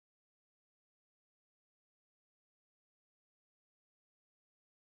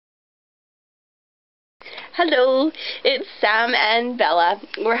Hello, it's Sam and Bella.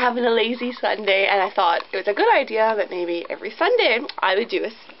 We're having a lazy Sunday and I thought it was a good idea that maybe every Sunday I would do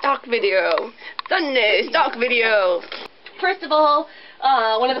a stock video. Sunday stock video. First of all,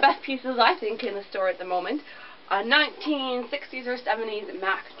 one of the best pieces I think in the store at the moment, a 1960s or 70s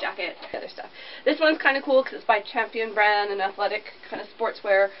Mac jacket, other stuff. This one's kind of cool because it's by Champion brand and athletic kind of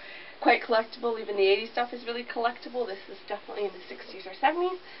sportswear, quite collectible. Even the 80s stuff is really collectible. This is definitely in the 60s or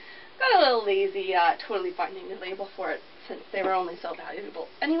 70s. Got a little lazy totally finding the label for it since they were only so valuable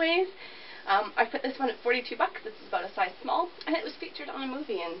anyways. I put this one at 42 bucks. This is about a size small, and it was featured on a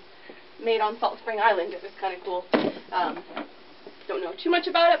movie and made on Salt Spring Island. It was kind of cool. Don't know too much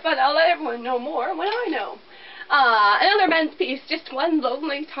about it, but I'll let everyone know more when I know. Another men's piece, just one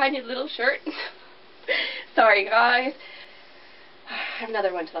lonely tiny little shirt. Sorry guys. I have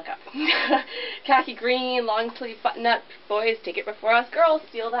another one to look up. Khaki green, long sleeve button up. Boys, take it before us girls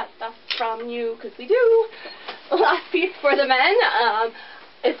steal that stuff from you, because we do. Last piece for the men.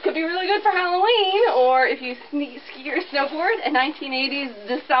 It could be really good for Halloween, or if you ski or snowboard, a 1980s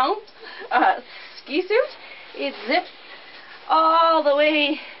Descent ski suit. It zips all the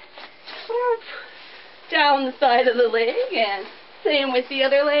way down the side of the leg, and same with the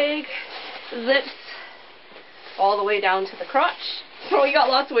other leg. Zips all the way down to the crotch. So you got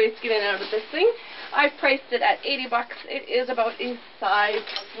lots of ways to get in and out of this thing. I've priced it at 80 bucks. It is about a size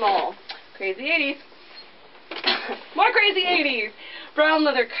small. Crazy 80s. More crazy 80s. Brown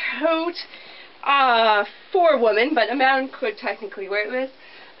leather coat for a woman, but a man could technically wear it with.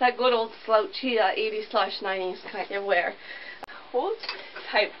 That good old slouchy 80s/90s kind of wear. Coat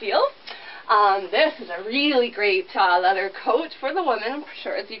type deal. This is a really great leather coat for the woman, I'm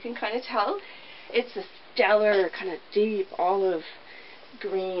sure, as you can kind of tell. It's a stellar, kind of deep olive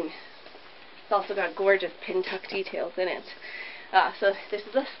green. It's also got gorgeous pin tuck details in it. So this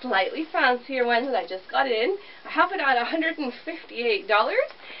is a slightly fancier one that I just got in. I have it at $158.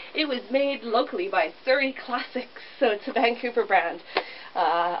 It was made locally by Surrey Classics, so it's a Vancouver brand.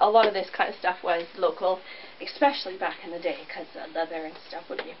 A lot of this kind of stuff was local, especially back in the day, because leather and stuff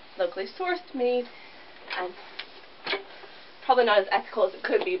would be locally sourced, made, and probably not as ethical as it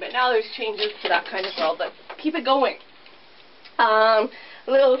could be, but now there's changes to that kind of world, but keep it going.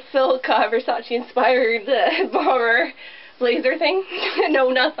 Little silk Versace inspired bomber blazer thing.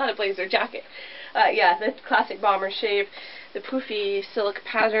 No, not a blazer, jacket. Yeah, the classic bomber shape, the poofy silk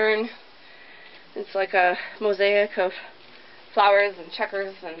pattern. It's like a mosaic of flowers and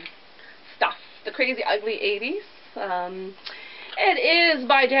checkers and stuff. The crazy ugly 80s. It is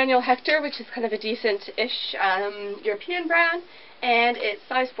by Daniel Hector, which is kind of a decent-ish European brand, and it's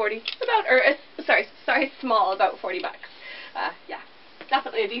size 40, size small, about 40 bucks. Yeah,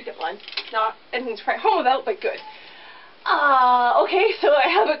 definitely a decent one. Not anything to write home about, but good. Okay, so I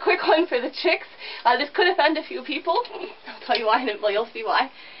have a quick one for the chicks. This could offend a few people. I'll tell you why, and you'll see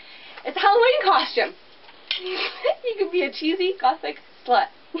why. It's a Halloween costume. You could be a cheesy gothic slut.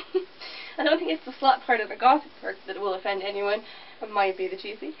 I don't think it's the slut part of the gothic part that will offend anyone. It might be the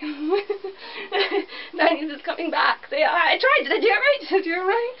cheesy. 90s is coming back. So yeah, I tried. Did I do it right? Did I do it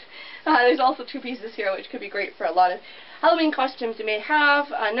right? There's also two pieces here which could be great for a lot of Halloween costumes you may have.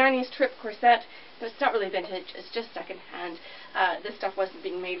 90s trip corset. It's not really vintage. It's just second hand. This stuff wasn't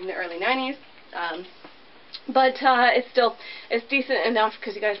being made in the early 90s. But it's decent enough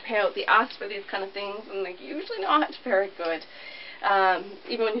because you guys pay out the ass for these kind of things, and they're usually not very good.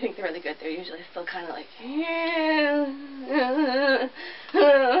 Even when you think they're really good, they're usually still kind of like, yeah.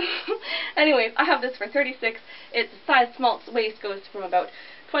 Anyways, I have this for 36. It's a size small. Waist goes from about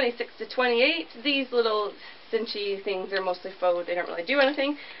 26 to 28. These little cinchy things are mostly faux. They don't really do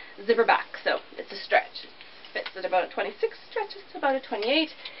anything. Zipper back, so it's a stretch. It fits at about a 26, stretches to about a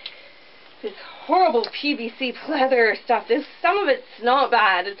 28. This horrible PVC pleather stuff. Some of it's not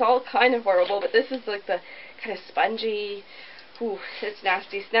bad. It's all kind of horrible, but this is like the kind of spongy. Ooh, it's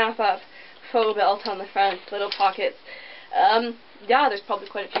nasty. Snap up, faux belt on the front, little pockets. Yeah, there's probably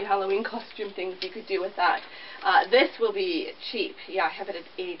quite a few Halloween costume things you could do with that. This will be cheap. Yeah, I have it at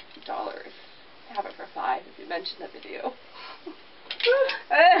 $8. I have it for $5 if you mention the video.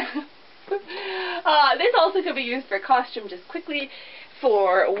 This also could be used for costume just quickly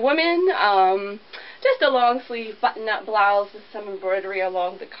for women. Just a long sleeve button-up blouse with some embroidery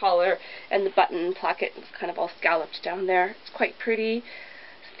along the collar, and the button placket is kind of all scalloped down there. It's quite pretty.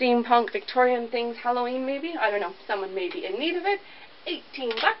 Steampunk Victorian things, Halloween maybe? I don't know. Someone may be in need of it.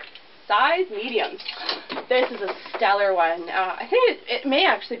 18 bucks. Size medium. This is a stellar one. I think it may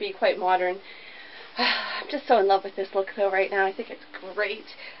actually be quite modern. I'm just so in love with this look though right now. I think it's great.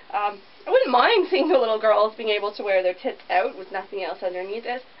 I wouldn't mind seeing the little girls being able to wear their tits out with nothing else underneath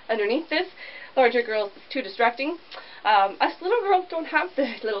this. Larger girls, it's too distracting. Us little girls don't have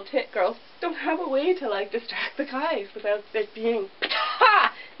little tit girls don't have a way to like distract the guys without it being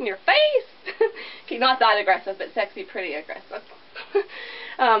in your face. Okay, not that aggressive, but sexy, pretty aggressive.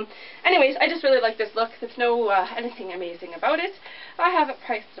 Anyways, I just really like this look. There's no anything amazing about it. I have it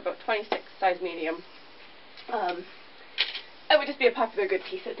priced at about 26, size medium. It would just be a popular good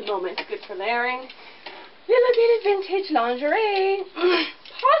piece at the moment. Good for layering. Little bit of vintage lingerie.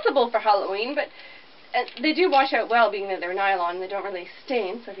 Possible for Halloween, but they do wash out well, being that they're nylon. They don't really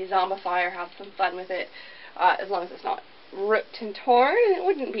stain, so if you zombify or have some fun with it, as long as it's not ripped and torn, it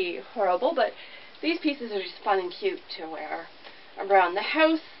wouldn't be horrible. But these pieces are just fun and cute to wear around the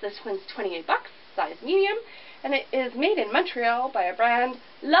house. This one's 28 bucks, size medium, and it is made in Montreal by a brand,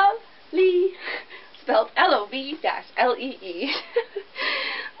 Lovely, spelled L-O-V-L-E-E.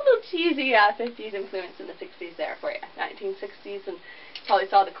 A little cheesy 50s influence in the 60s there for you, 1960s, and probably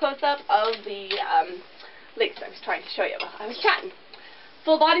saw the close-up of the lace I was trying to show you while I was chatting.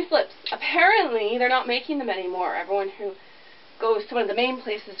 Full body slips. Apparently, they're not making them anymore. Everyone who goes to one of the main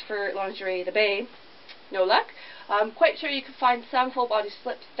places for lingerie, the Bay, no luck. I'm quite sure you can find some full body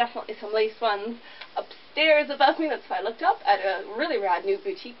slips, definitely some lace ones upstairs above me. That's why I looked up at a really rad new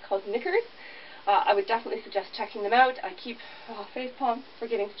boutique called Knickers. I would definitely suggest checking them out. I keep facepalm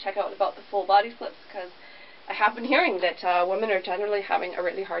forgetting to check out about the full body slips because I have been hearing that women are generally having a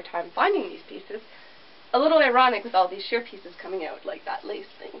really hard time finding these pieces. A little ironic with all these sheer pieces coming out like that lace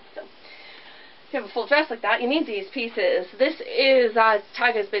thing. So if you have a full dress like that, you need these pieces. This is,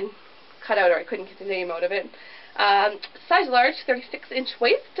 tag has been cut out, or I couldn't get the name out of it. Size large, 36-inch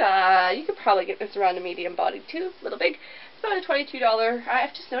waist. You could probably get this around a medium body too, a little big. It's about a $22.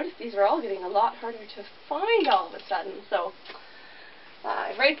 I've just noticed these are all getting a lot harder to find all of a sudden, so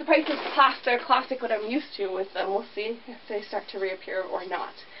I've raised the prices past their classic, what I'm used to with them. We'll see if they start to reappear or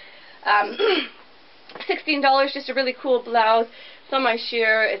not. $16, just a really cool blouse. It's on my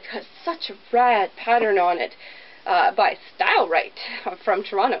sheer. It's got such a rad pattern on it. By Style Right from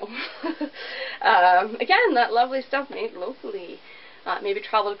Toronto. Again, that lovely stuff made locally. Maybe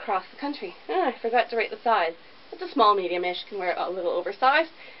traveled across the country. I forgot to rate the size. It's a small, medium-ish. Can wear it a little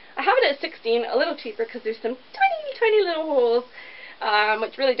oversized. I have it at 16, a little cheaper because there's some tiny, tiny little holes,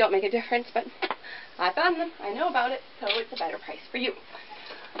 which really don't make a difference, but I found them. I know about it, so it's a better price for you.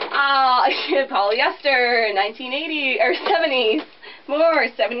 Polyester, 1980 or 70s. More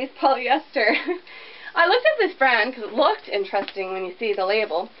 70s polyester. I looked at this brand because it looked interesting when you see the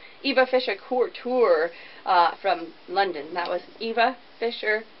label. Eva Fisher Couture from London. That was Eva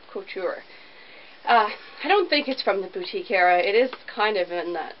Fisher Couture. I don't think it's from the boutique era. It is kind of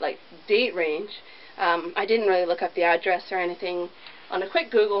in that like date range. I didn't really look up the address or anything on a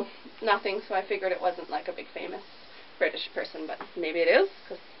quick Google. Nothing, so I figured it wasn't like a big famous British person, but maybe it is,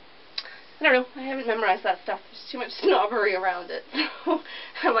 because I don't know, I haven't memorized that stuff. There's too much snobbery around it. So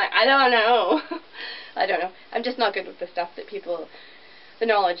I'm like, I don't know. I don't know. I'm just not good with the stuff that people, the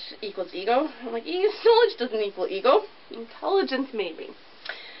knowledge equals ego. I'm like, knowledge doesn't equal ego. Intelligence maybe.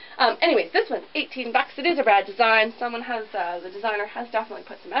 Anyways, this one's 18 bucks. It is a rad design. Someone has, the designer has definitely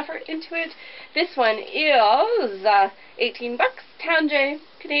put some effort into it. This one is 18 bucks. Town J,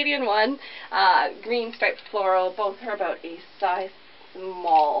 Canadian one. Green striped floral. Both are about a size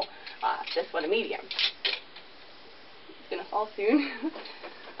small. This one a medium. It's gonna fall soon.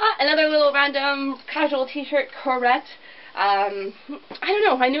 Another little random casual t-shirt, Corette. I don't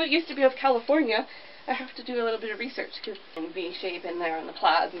know, I knew it used to be of California. I have to do a little bit of research because V-shape in there on the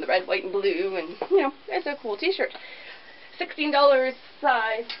plaids and the red, white, and blue, and you know, it's a cool t-shirt. $16,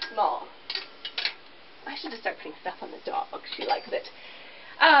 size small. I should just start putting stuff on the dog. She likes it.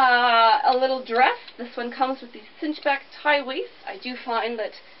 A little dress. This one comes with these cinch back tie waists. I do find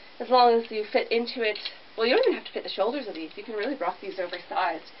that as long as you fit into it, well, you don't even have to fit the shoulders of these. You can really rock these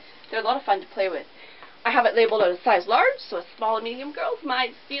oversized. They're a lot of fun to play with. I have it labeled as a size large, so a small and medium girls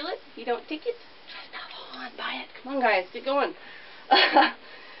might steal it. If you don't take it, try stuff on, buy it. Come on, guys, get going.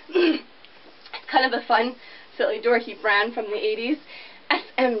 It's kind of a fun, silly, dorky brand from the 80s.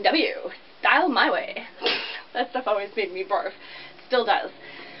 SMW, Style My Way. That stuff always made me barf. Still does.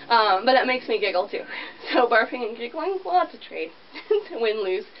 But it makes me giggle too. So barfing and giggling, well, that's a trade. Win,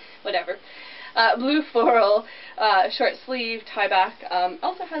 lose, whatever. Blue floral, short sleeve, tie back.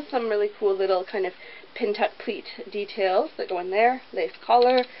 Also has some really cool little kind of pin tuck pleat details that go in there. Lace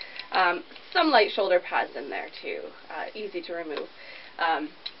collar. Some light shoulder pads in there too. Easy to remove.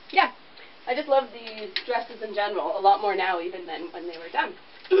 Yeah, I just love these dresses in general. A lot more now even than when they were done.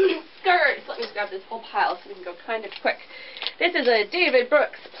 skirts. Let me just grab this whole pile so we can go kind of quick. This is a David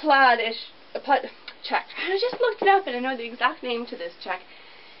Brooks plaid-ish check. I just looked it up and I know the exact name to this check,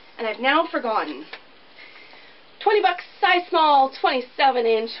 and I've now forgotten. 20 bucks, size small,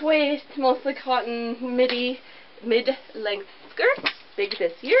 27-inch waist, mostly cotton, mid-length skirt, big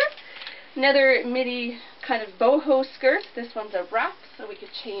this year. Another midi kind of boho skirt. This one's a wrap, so we could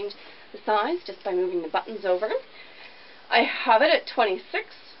change the size just by moving the buttons over. I have it at 26.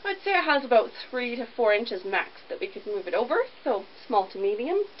 I'd say it has about 3 to 4 inches max that we could move it over, so small to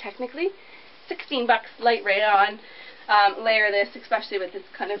medium, technically. 16 bucks, light right on. Layer this, especially with this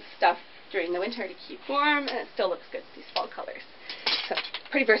kind of stuff during the winter to keep warm, and it still looks good, these fall colors. So,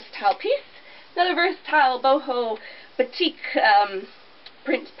 pretty versatile piece. Another versatile boho batik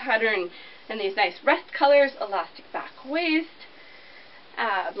print pattern, and these nice rust colors, elastic back waist,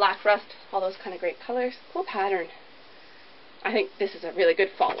 black rust, all those kind of great colors. Cool pattern. I think this is a really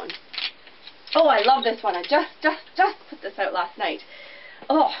good fall one. Oh, I love this one. I just put this out last night.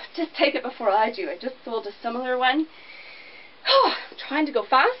 Oh, just take it before I do. I just sold a similar one. Oh, I'm trying to go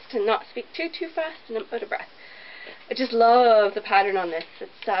fast and not speak too fast, and I'm out of breath. I just love the pattern on this.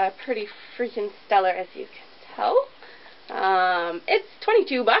 It's pretty freaking stellar, as you can tell. It's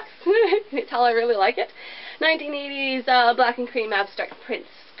 22 bucks. You can tell I really like it. 1980s black and cream abstract print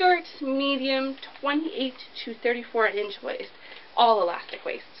skirt, medium, 28 to 34-inch waist. All elastic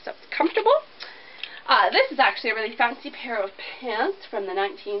waist, so it's comfortable. This is actually a really fancy pair of pants from the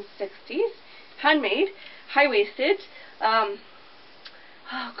 1960s. Handmade, high-waisted.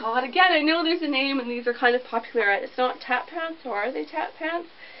 Oh god, again, I know there's a name and these are kind of popular. It's not tap pants, or are they tap pants?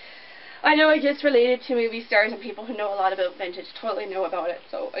 I know it gets related to movie stars and people who know a lot about vintage totally know about it.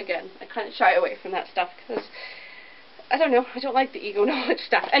 So again, I kind of shy away from that stuff because, I don't know, I don't like the ego knowledge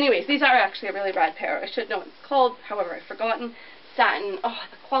stuff. Anyways, these are actually a really rad pair. I should know what it's called, however I've forgotten. Satin, oh,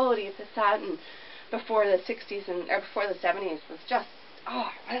 the quality of the satin before the 60s or before the 70s was just, oh,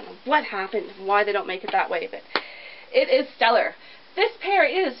 I don't know what happened and why they don't make it that way, but it is stellar. This pair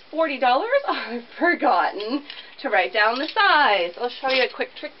is $40. Oh, I've forgotten to write down the size. I'll show you a quick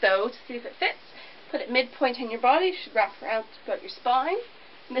trick though to see if it fits. Put it midpoint in your body. You should wrap around about your spine.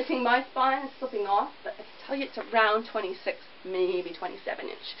 Missing my spine and slipping off, but I can tell you it's around 26, maybe 27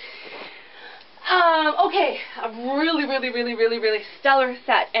 inch. Okay, a really stellar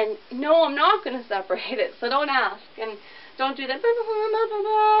set, and no, I'm not going to separate it, so don't ask, and don't do that,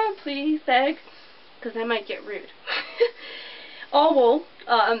 please, beg, because I might get rude. All wool.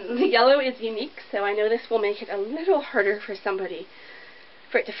 The yellow is unique, so I know this will make it a little harder for somebody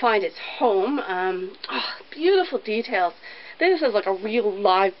for it to find its home. Oh, beautiful details. This is like a real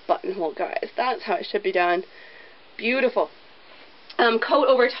live buttonhole, guys. That's how it should be done. Beautiful. Coat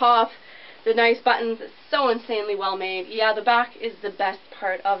over top. The nice buttons. It's so insanely well made. Yeah, the back is the best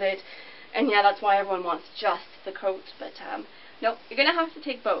part of it, and yeah, that's why everyone wants just the coat. But nope, you're gonna have to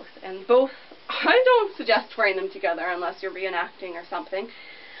take both, and both. I don't suggest wearing them together unless you're reenacting or something.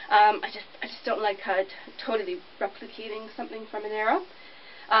 I just don't like totally replicating something from an era.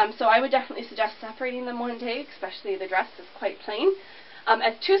 So I would definitely suggest separating them one day, especially the dress is quite plain.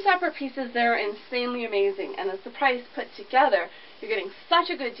 As two separate pieces, they're insanely amazing, and as the price put together, you're getting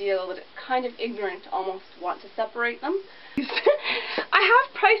such a good deal that it's kind of ignorant to almost want to separate them. I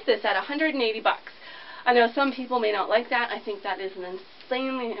have priced this at 180 bucks. I know some people may not like that. I think that is an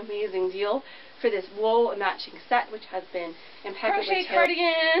insanely amazing deal for this wool matching set, which has been impeccably tailored.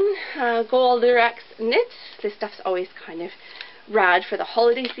 Cardigan, gold Durex knit. This stuff's always kind of rad for the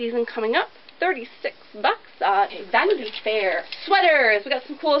holiday season coming up. 36 bucks. Okay, Vanity Fair. Sweaters. We got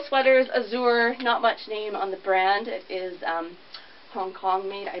some cool sweaters. Azure. Not much name on the brand. It is Hong Kong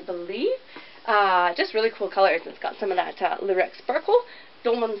made, I believe. Just really cool colors. It's got some of that Lurex sparkle.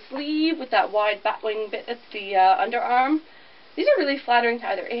 Dolman sleeve with that wide batwing bit at the underarm. These are really flattering to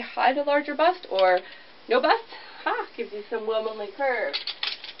either hide a larger bust or no bust. Ha! Gives you some womanly curve.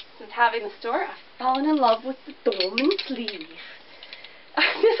 Since having the store, I've fallen in love with the Dolman sleeve.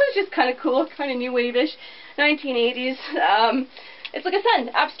 This was just kind of cool, kind of new wave-ish, 1980s. It's like a sun,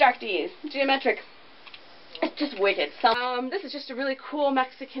 abstracties, geometric. It's just wicked. This is just a really cool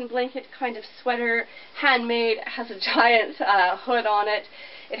Mexican blanket kind of sweater, handmade. It has a giant hood on it.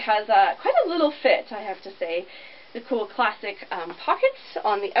 It has quite a little fit, I have to say. The cool classic pockets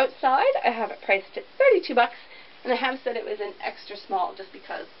on the outside. I have it priced at 32 bucks, and I have said it was an extra small just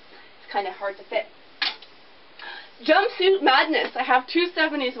because it's kind of hard to fit. Jumpsuit madness. I have two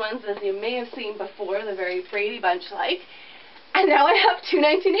 70s ones, as you may have seen before, the very Brady Bunch-like. And now I have two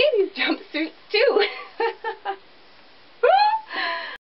 1980s jumpsuits too.